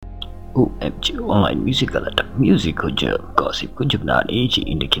OMG online music alert music கொஞ்சம் gossip கொஞ்சம் நான் ஏஜ்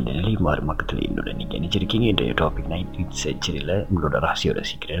இன்றைக்கு இந்த நிலை மாறும் மக்கத்தில் என்னோட நீங்கள் நினைச்சிருக்கீங்க. இன்றைய டாபிக் 19th செஞ்சுரியில் உங்களோட ராசியோட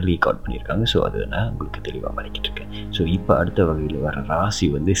சீக்கிரம் ரீகார்ட் பண்ணியிருக்காங்க. ஸோ அது நான் உங்களுக்கு தெளிவாக வரைக்கிட்டு இருக்கேன். ஸோ இப்போ அடுத்த வகையில் வர ராசி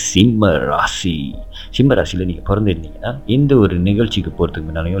வந்து சிம்ம ராசி. சிம்ம ராசியில் நீங்கள் பிறந்திருந்தீங்கன்னா எந்த ஒரு நிகழ்ச்சிக்கு போகிறதுக்கு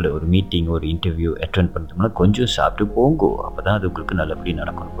முன்னாலேயோ இல்லை ஒரு மீட்டிங் ஒரு இன்டர்வியூ அட்டென்ட் பண்ணுறதுனா கொஞ்சம் சாப்பிட்டு போங்கோ, அப்போ தான் அது உங்களுக்கு நல்லபடி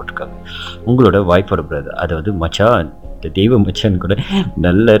நடக்கும்னு போட்டிருக்காங்க. உங்களோட வாய்ப்போட பிரதர், அதாவது மச்சான், இந்த தெய்வ மச்சான் கூட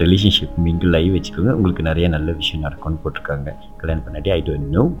நல்ல ரிலேஷன்ஷிப் மிங்கிள் ஆகி வச்சுக்கோங்க. உங்களுக்கு நிறைய நல்ல விஷயம் நடக்கும்னு போட்டிருக்காங்க. கல்யாணம் பண்ணாட்டி ஐ டோன்ட்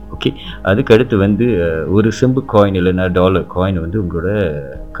நோ. ஓகே, அதுக்கடுத்து வந்து ஒரு செம்பு காயின் இல்லைன்னா டாலர் காயின் வந்து உங்களோட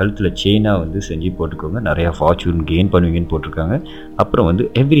கழுத்தில் செயினாக வந்து செஞ்சு போட்டுக்கோங்க. நிறையா ஃபார்ச்சூன் கெயின் பண்ணுவீங்கன்னு போட்டிருக்காங்க. அப்புறம் வந்து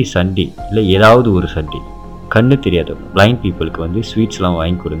எவ்ரி சண்டே இல்லை ஏதாவது ஒரு சண்டே கண்ணு தெரியாத பிளைண்ட் பீப்புளுக்கு வந்து ஸ்வீட்ஸ்லாம்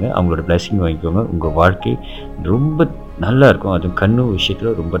வாங்கி கொடுங்க. அவங்களோட பிளெஸிங் வாங்கிக்கோங்க. உங்கள் வாழ்க்கை ரொம்ப நல்லா இருக்கும். அதுவும் கண்ணு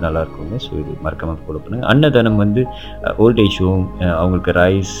விஷயத்தில் ரொம்ப நல்லா இருக்குங்க. ஸோ இது மறக்காமல் ஃபாலோ பண்ணுங்கள். அன்னதானம் வந்து ஓல்டேஜ் ஹோம் அவங்களுக்கு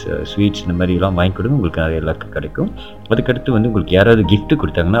ரைஸ் ஸ்வீட்ஸ் இந்த மாதிரிலாம் வாங்கி கொடுங்க. உங்களுக்கு நிறைய எல்லாருக்கும் கிடைக்கும். அதுக்கடுத்து வந்து உங்களுக்கு யாராவது கிஃப்ட்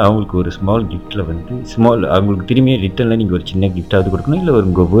கொடுத்தாங்கன்னா அவங்களுக்கு ஒரு ஸ்மால் கிஃப்ட்டில் வந்து அவங்களுக்கு திரும்பியே ரிட்டனில் நீங்கள் ஒரு சின்ன கிஃப்டாவது கொடுக்கணும். இல்லை ஒரு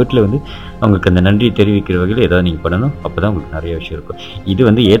உங்கள் வேர்ட்டில் வந்து அவங்களுக்கு அந்த நன்றி தெரிவிக்கிற வகையில் ஏதாவது நீங்கள் பண்ணணும். அப்போ தான் உங்களுக்கு நிறைய விஷயம் இருக்கும். இது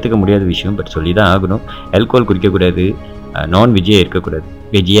வந்து ஏற்றுக்க முடியாத விஷயம், பட் சொல்லி தான் ஆகணும். ஆல்கோஹால் குடிக்கக்கூடாது, நான் வெஜ்ஜியாக இருக்கக்கூடாது,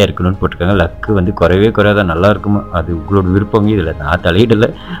 வெஜ்ஜியாக இருக்கணும்னு போட்டிருக்காங்க. லக்கு வந்து குறையவே குறையாதான் நல்லா இருக்குமா, அது உங்களோட விருப்பங்க. இதில் நான் தலையிடலை.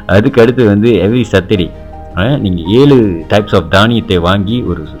 அதுக்கு அடுத்து வந்து எவ்ரி சட்டர்டே நீங்கள் 7 டைப்ஸ் ஆஃப் தானியத்தை வாங்கி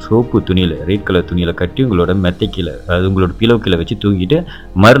ஒரு சோப்பு துணியில் ரெட் கலர் துணியில் கட்டி உங்களோட மெத்தைக்கீழே அதாவது உங்களோட பிலோக்கில் வச்சு தூங்கிட்டு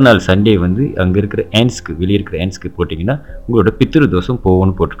மறுநாள் சண்டே வந்து அங்கே இருக்கிற ஹேண்ட்ஸ்க்கு வெளியே இருக்கிற ஹேண்ட்ஸ்க்கு போட்டிங்கன்னா உங்களோட பித்திரு தோஷம்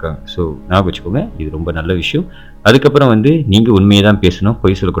போகும்னு போட்டிருக்காங்க. ஸோ ஞாபகம் வச்சுக்கோங்க, இது ரொம்ப நல்ல விஷயம். அதுக்கப்புறம் வந்து நீங்கள் உண்மையை தான் பேசணும்,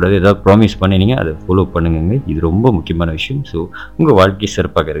 பொய் சொல்லக்கூடாது. ஏதாவது ப்ராமிஸ் பண்ணினீங்க அதை ஃபாலோ பண்ணுங்க. இது ரொம்ப முக்கியமான விஷயம். ஸோ உங்கள் வாழ்க்கை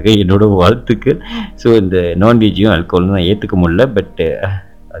சிறப்பாக இருக்கு, என்னோட வாழ்த்துக்கு. ஸோ இந்த நான்வெஜ்ஜையும் ஆல்கோஹாலும் தான் ஏற்றுக்க முடியல, பட்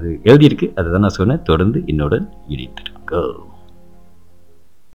அது எழுதியிருக்கு, அதை தான் நான் சொன்னேன். தொடர்ந்து என்னோட இணைந்திருக்க.